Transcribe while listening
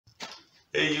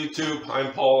Hey YouTube,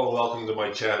 I'm Paul and welcome to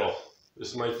my channel.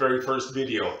 This is my very first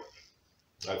video.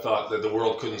 I thought that the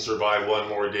world couldn't survive one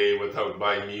more day without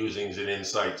my musings and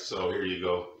insights, so here you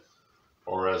go.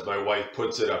 Or as my wife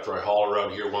puts it after I haul her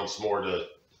out here once more to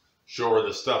show her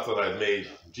the stuff that I've made.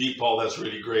 Gee Paul, that's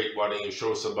really great. Why don't you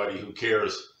show somebody who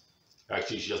cares?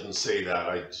 Actually, she doesn't say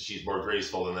that. She's more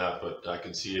graceful than that, but I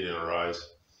can see it in her eyes.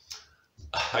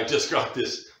 I just got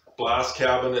this glass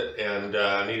cabinet and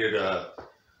needed a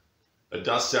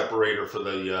dust separator for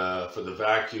the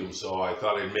vacuum, so I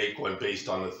thought I'd make one based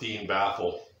on the Thien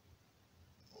Baffle.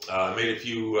 I made a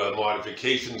few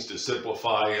modifications to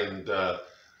simplify, and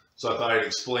so I thought I'd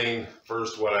explain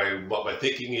first what my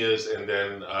thinking is, and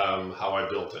then how I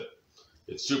built it.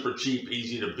 It's super cheap,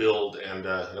 easy to build, and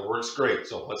it works great.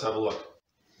 So let's have a look.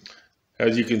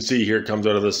 As you can see here, it comes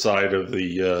out of the side of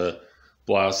the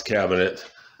glass cabinet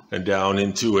and down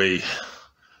into a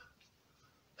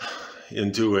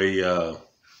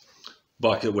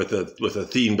bucket with a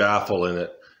Thien Baffle in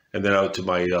it, and then out to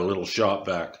my little shop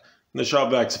vac. And the shop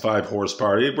vac's 5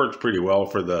 horsepower. It works pretty well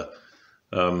for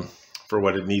for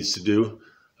what it needs to do.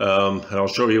 And I'll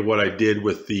show you what I did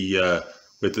with the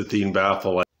Thien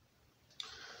Baffle.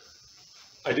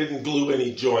 I didn't glue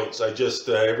any joints. I just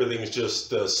everything's just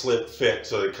slip fit,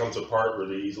 so it comes apart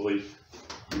really easily.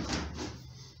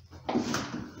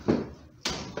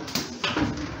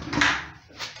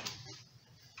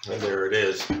 And there it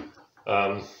is.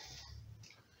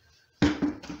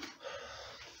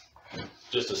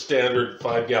 Just a standard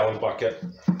 5-gallon bucket.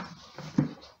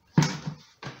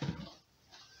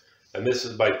 And this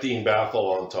is my Thien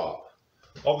Baffle on top.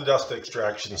 All the dust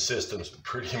extraction systems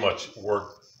pretty much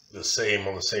work the same,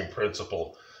 on the same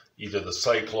principle. Either the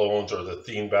cyclones or the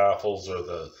Thien Baffles or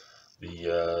the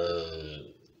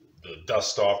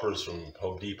dust stoppers from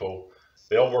Home Depot.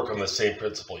 They all work on the same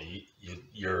principle.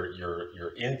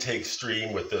 Your intake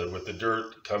stream with the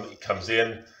dirt comes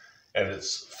in, and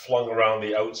it's flung around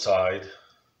the outside.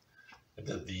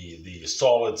 The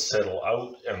solids settle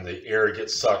out, and the air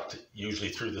gets sucked usually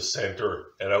through the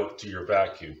center and out to your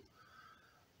vacuum.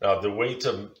 Now, the way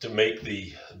to make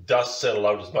the dust settle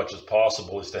out as much as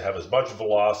possible is to have as much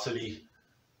velocity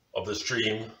of the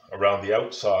stream around the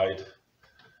outside,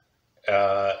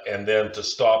 and then to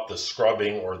stop the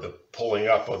scrubbing or the pulling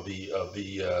up of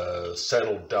the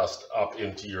settled dust up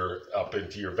into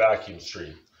your vacuum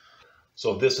stream.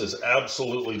 So this is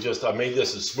absolutely just, I made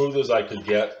this as smooth as I could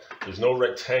get. There's no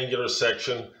rectangular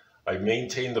section. I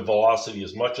maintained the velocity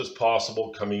as much as possible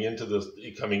coming into the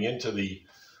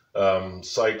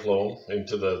cyclone,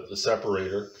 into the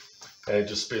separator, and it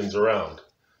just spins around.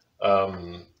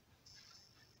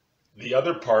 The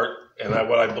other part, and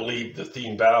what I believe the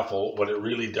Thien Baffle, what it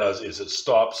really does is it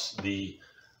stops the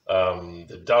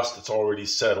dust that's already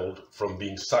settled from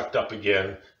being sucked up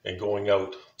again and going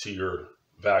out to your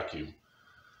vacuum.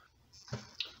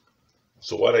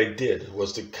 So what I did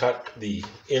was to cut the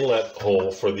inlet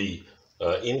hole for the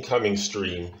incoming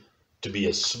stream to be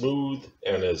as smooth,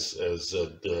 and as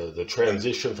the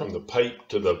transition from the pipe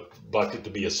to the bucket to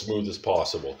be as smooth as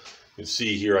possible. You can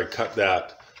see here I cut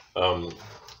that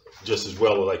just as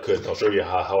well as I could. I'll show you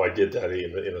how I did that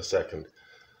in a second.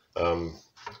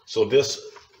 So this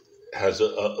has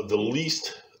the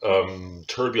least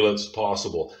turbulence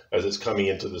possible as it's coming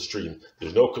into the stream.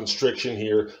 There's no constriction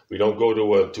here. We don't go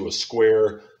to a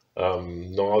square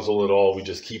nozzle at all. We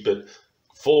just keep it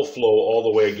full flow all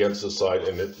the way against the side,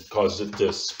 and it causes it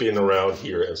to spin around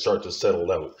here and start to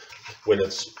settle out. When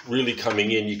it's really coming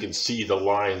in, you can see the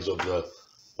lines of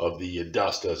the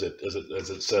dust as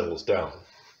it settles down.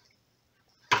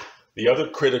 The other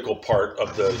critical part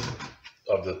of the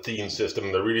Thien system,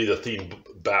 really the Thien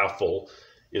Baffle,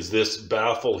 is this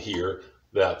baffle here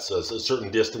that's a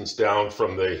certain distance down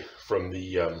from the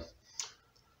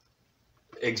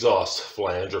exhaust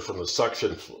flange, or from the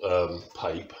suction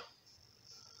pipe.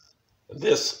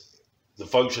 The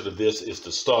function of this is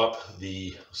to stop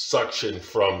the suction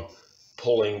from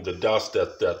pulling the dust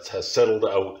that has settled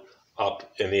out up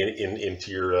and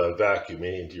into your vacuum,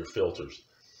 into your filters.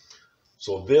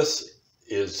 So this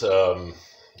is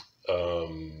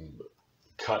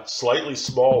cut slightly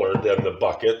smaller than the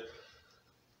bucket.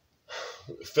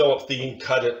 Phil Thien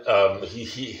cut it,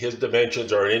 his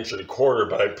dimensions are 1.25 inches,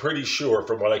 but I'm pretty sure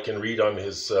from what I can read on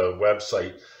his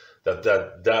website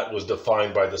that was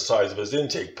defined by the size of his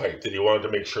intake pipe, that he wanted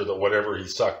to make sure that whatever he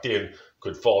sucked in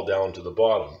could fall down to the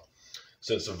bottom.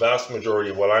 Since the vast majority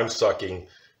of what I'm sucking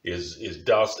is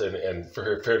dust and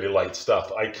fairly light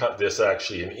stuff, I cut this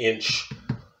actually 1 inch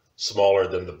smaller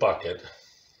than the bucket,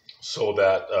 so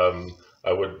that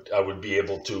I would be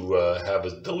able to have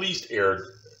the least air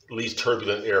least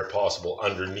turbulent air possible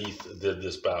underneath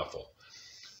this baffle.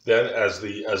 Then as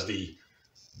the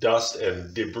dust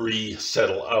and debris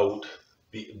settle out,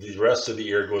 the rest of the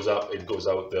air goes up and goes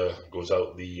out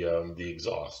the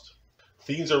exhaust.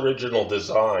 Thien's original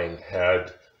design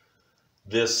had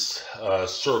this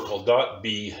circle not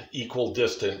be equal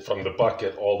distant from the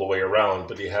bucket all the way around,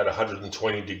 but he had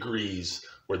 120 degrees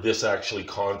where this actually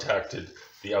contacted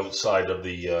the outside of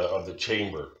the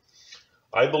chamber.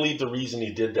 I believe the reason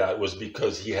he did that was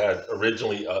because he had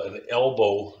originally an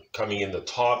elbow coming in the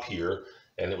top here,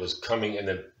 and it was coming and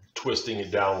then twisting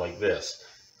it down like this.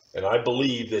 And I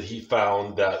believe that he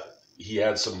found that he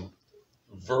had some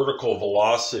vertical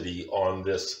velocity on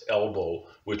this elbow,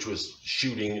 which was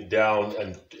shooting down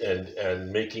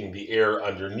and making the air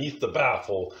underneath the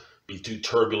baffle be too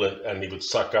turbulent, and he would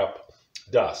suck up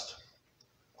dust.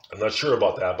 I'm not sure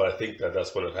about that, but I think that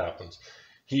that's what it happens.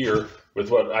 Here, with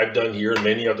what I've done here, and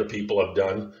many other people have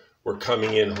done, we're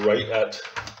coming in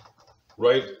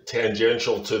right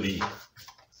tangential to the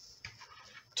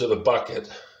bucket,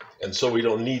 and so we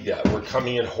don't need that. We're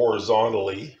coming in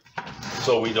horizontally,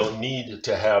 so we don't need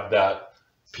to have that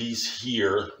piece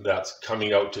here that's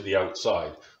coming out to the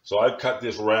outside. So I've cut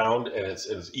this round, and it's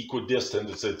equidistant.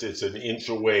 It's an inch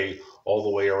away all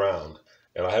the way around,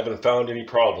 and I haven't found any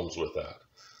problems with that.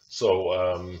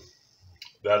 So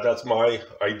that's my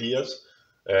ideas,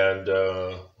 and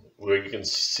we can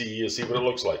see what it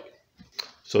looks like.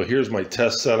 So here's my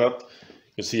test setup.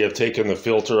 You can see I've taken the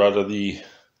filter out of the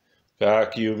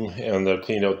vacuum and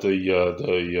cleaned out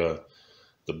the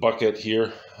bucket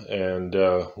here, and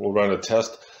we'll run a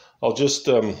test. I'll just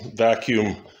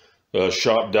vacuum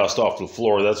shop dust off the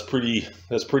floor. That's pretty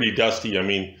dusty. I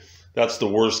mean, that's the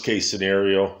worst case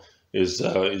scenario is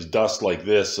dust like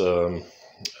this.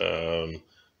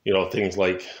 You know, things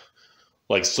like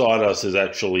sawdust is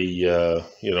actually, you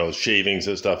know, shavings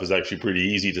and stuff is actually pretty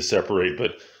easy to separate,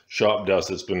 but shop dust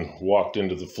that's been walked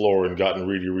into the floor and gotten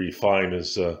really fine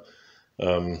is,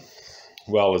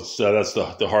 well, that's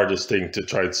the hardest thing to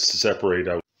try to separate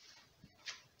out.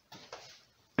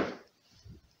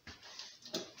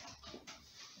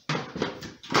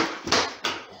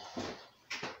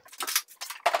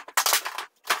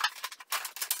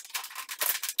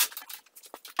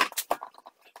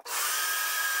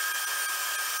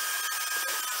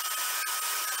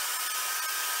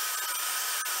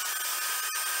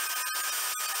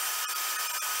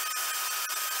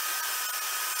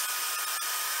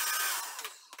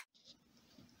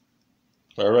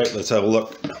 All right, let's have a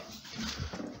look.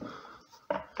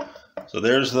 So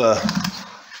there's you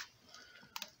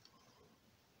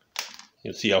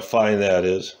can see how fine that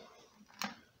is.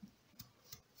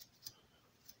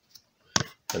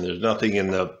 And there's nothing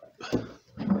in the,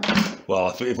 well,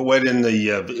 if it went in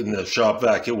the shop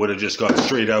vac, it would have just gone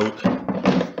straight out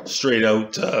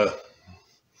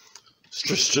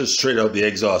the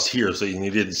exhaust here, so you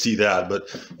didn't see that, but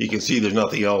you can see there's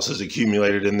nothing else is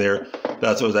accumulated in there.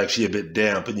 That's what's actually a bit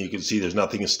damp, and you can see there's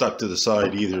nothing stuck to the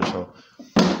side either. So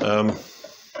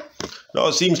no,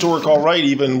 it seems to work all right,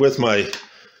 even with my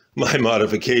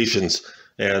modifications.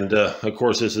 And of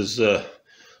course, this is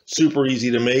super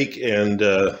easy to make and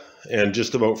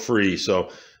just about free. So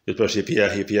especially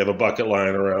if you have a bucket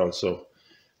lying around. So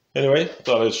anyway,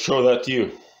 thought I'd show that to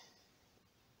you.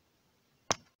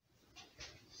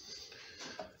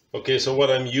 Okay, so what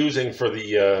I'm using for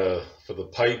the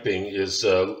piping is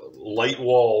light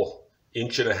wall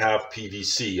 1.5"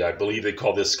 PVC. I believe they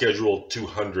call this Schedule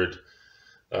 200.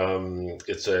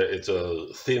 It's a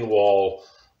thin wall,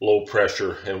 low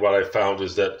pressure, and what I found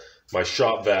is that my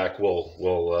shop vac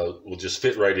will just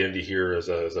fit right into here as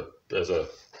a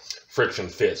friction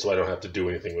fit, so I don't have to do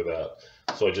anything with that.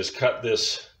 So I just cut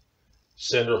this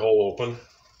center hole open.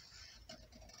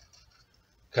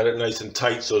 Cut it nice and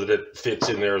tight so that it fits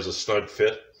in there as a snug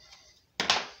fit.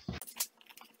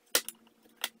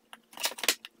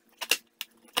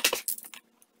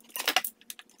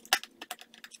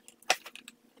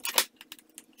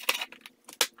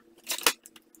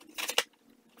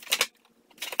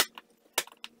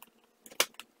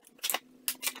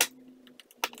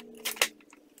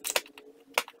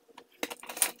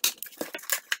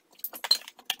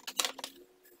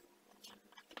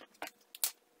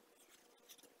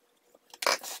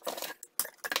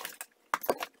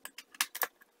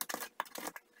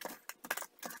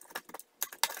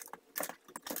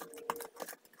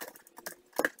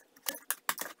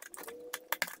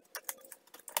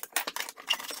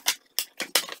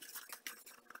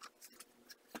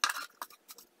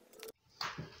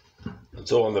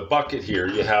 So on the bucket here,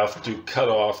 you have to cut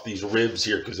off these ribs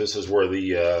here because this is where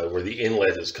the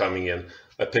inlet is coming in.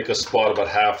 I pick a spot about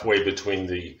halfway between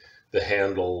the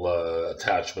handle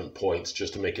attachment points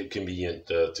just to make it convenient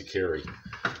to carry.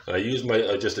 And I use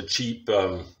my just a cheap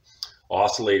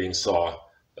oscillating saw,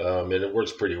 and it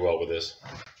works pretty well with this.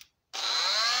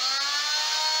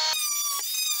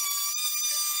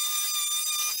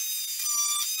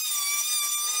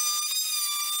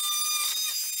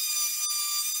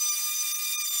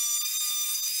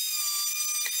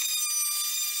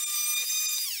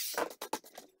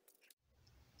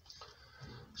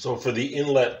 So for the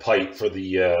inlet pipe for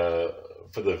the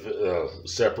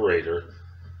separator,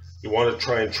 you want to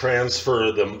try and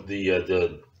transfer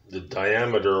the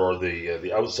diameter or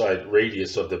the outside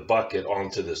radius of the bucket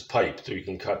onto this pipe, so you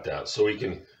can cut that. So we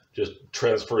can just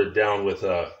transfer it down with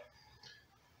the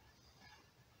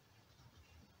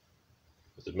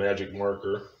magic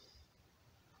marker.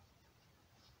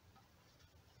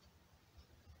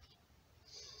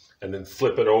 And then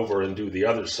flip it over and do the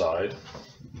other side.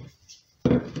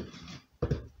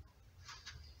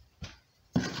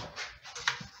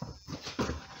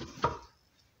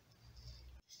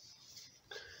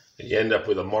 And you end up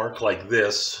with a mark like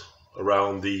this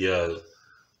around the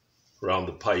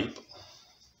pipe,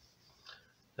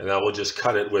 and I will just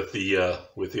cut it with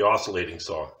the oscillating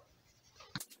saw.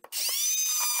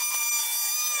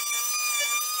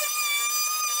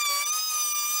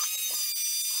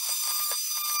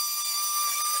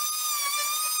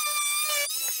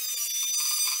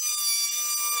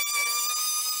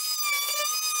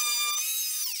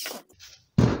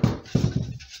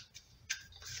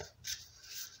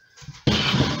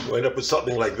 You end up with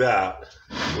something like that,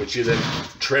 which you then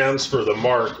transfer the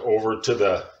mark over to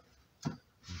the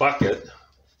bucket,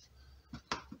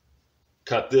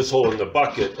 cut this hole in the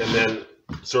bucket, and then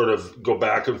sort of go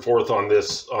back and forth on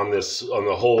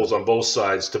the holes on both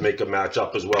sides to make them match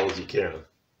up as well as you can.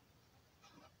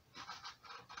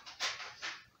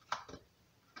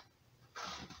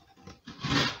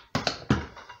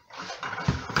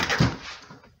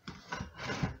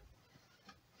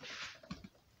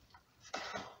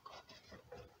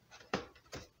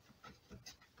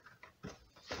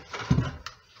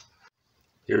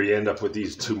 Here you end up with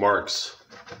these two marks,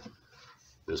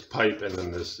 this pipe and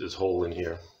then this hole in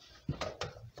here.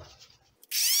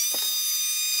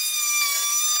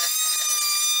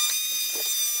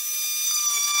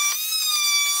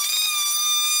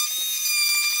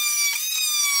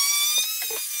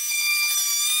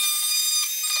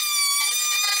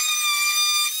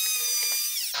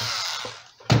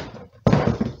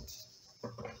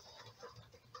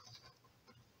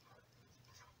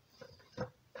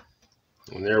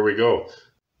 And there we go.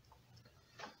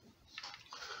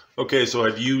 Okay, so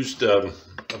I've used a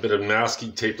bit of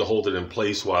masking tape to hold it in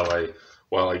place while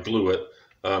I glue it.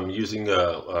 Using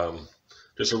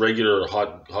just a regular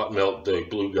hot melt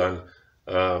glue gun.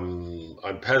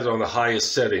 I'm put it on the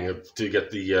highest setting to get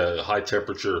the high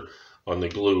temperature on the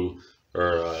glue,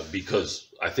 because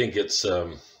I think it's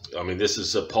I mean, this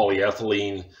is a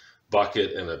polyethylene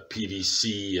bucket and a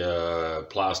PVC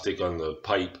plastic on the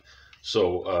pipe.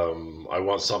 So I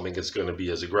want something that's going to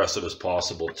be as aggressive as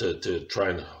possible to try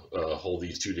and hold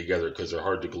these two together, because they're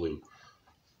hard to glue.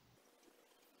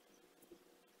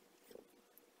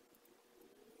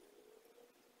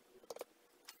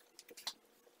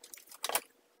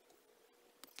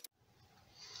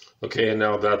 Okay, and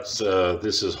now that's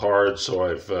this is hard, so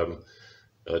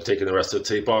I've taken the rest of the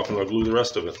tape off and I'll glue the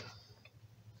rest of it.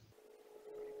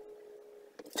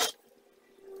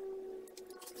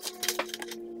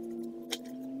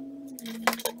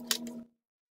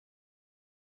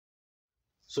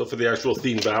 So for the actual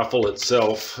Thien baffle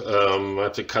itself, I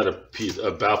have to cut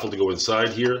a baffle to go inside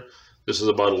here. This is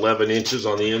about 11 inches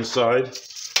on the inside.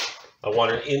 I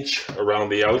want 1 inch around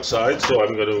the outside, so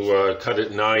I'm going to cut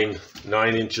it 9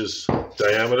 inches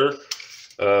diameter.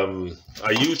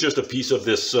 I use just a piece of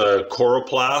this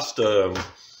coroplast.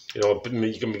 You know,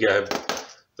 you can get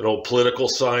an old political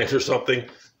sign or something.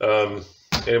 An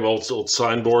old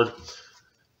signboard.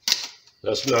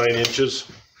 That's 9 inches.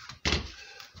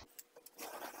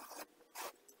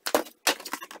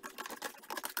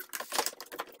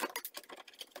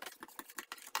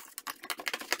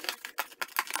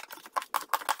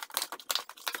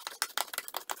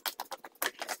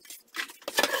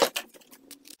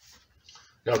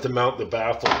 Now to mount the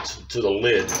baffle to the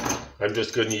lid, I'm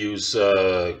just going to use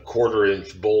 1/4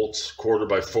 inch bolts,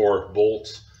 4x4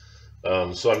 bolts.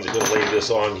 So I'm just going to lay this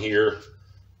on here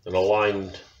and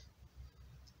align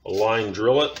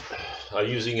drill it. I'm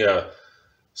using a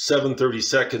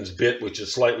 7/32 bit, which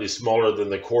is slightly smaller than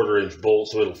the 1/4 inch bolt,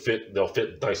 so they'll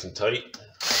fit nice and tight.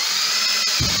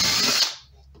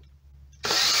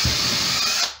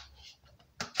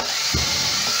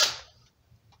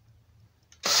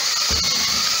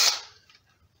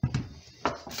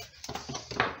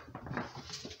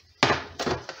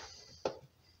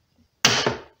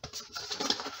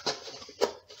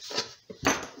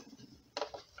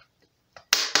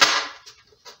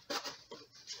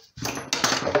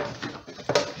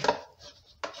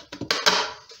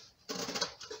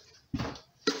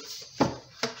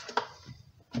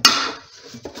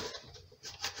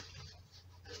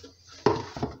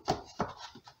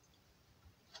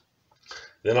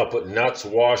 Then I'll put nuts,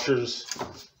 washers,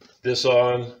 this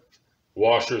on,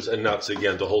 washers and nuts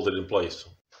again to hold it in place.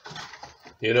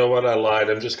 You know what, I lied.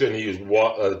 I'm just going to use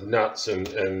nuts and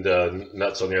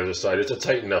nuts on the other side. It's a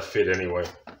tight enough fit anyway.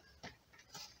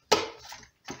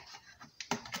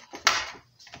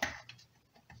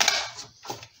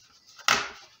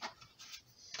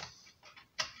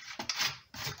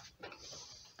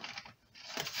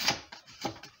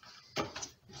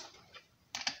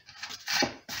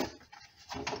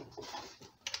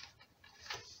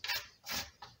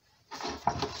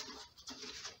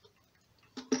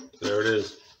 There it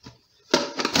is.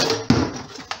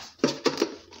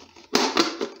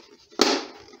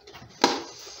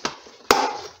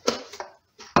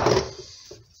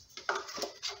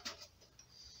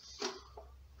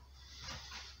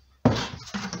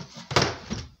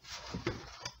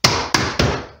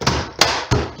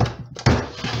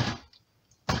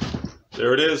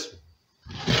 There it is.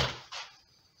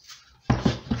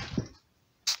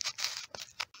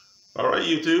 All right,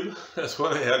 YouTube, that's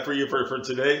what I had for you for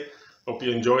today. Hope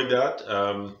you enjoyed that.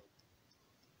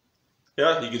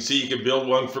 Yeah, you can see you can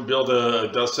build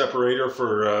a dust separator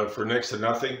for next to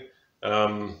nothing,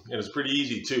 and it's pretty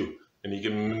easy too. And you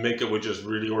can make it with just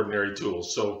really ordinary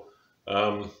tools. So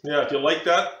yeah, if you like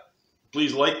that,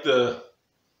 please like the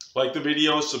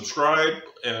video, subscribe,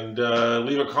 and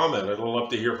leave a comment. I'd love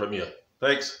to hear from you.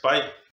 Thanks. Bye.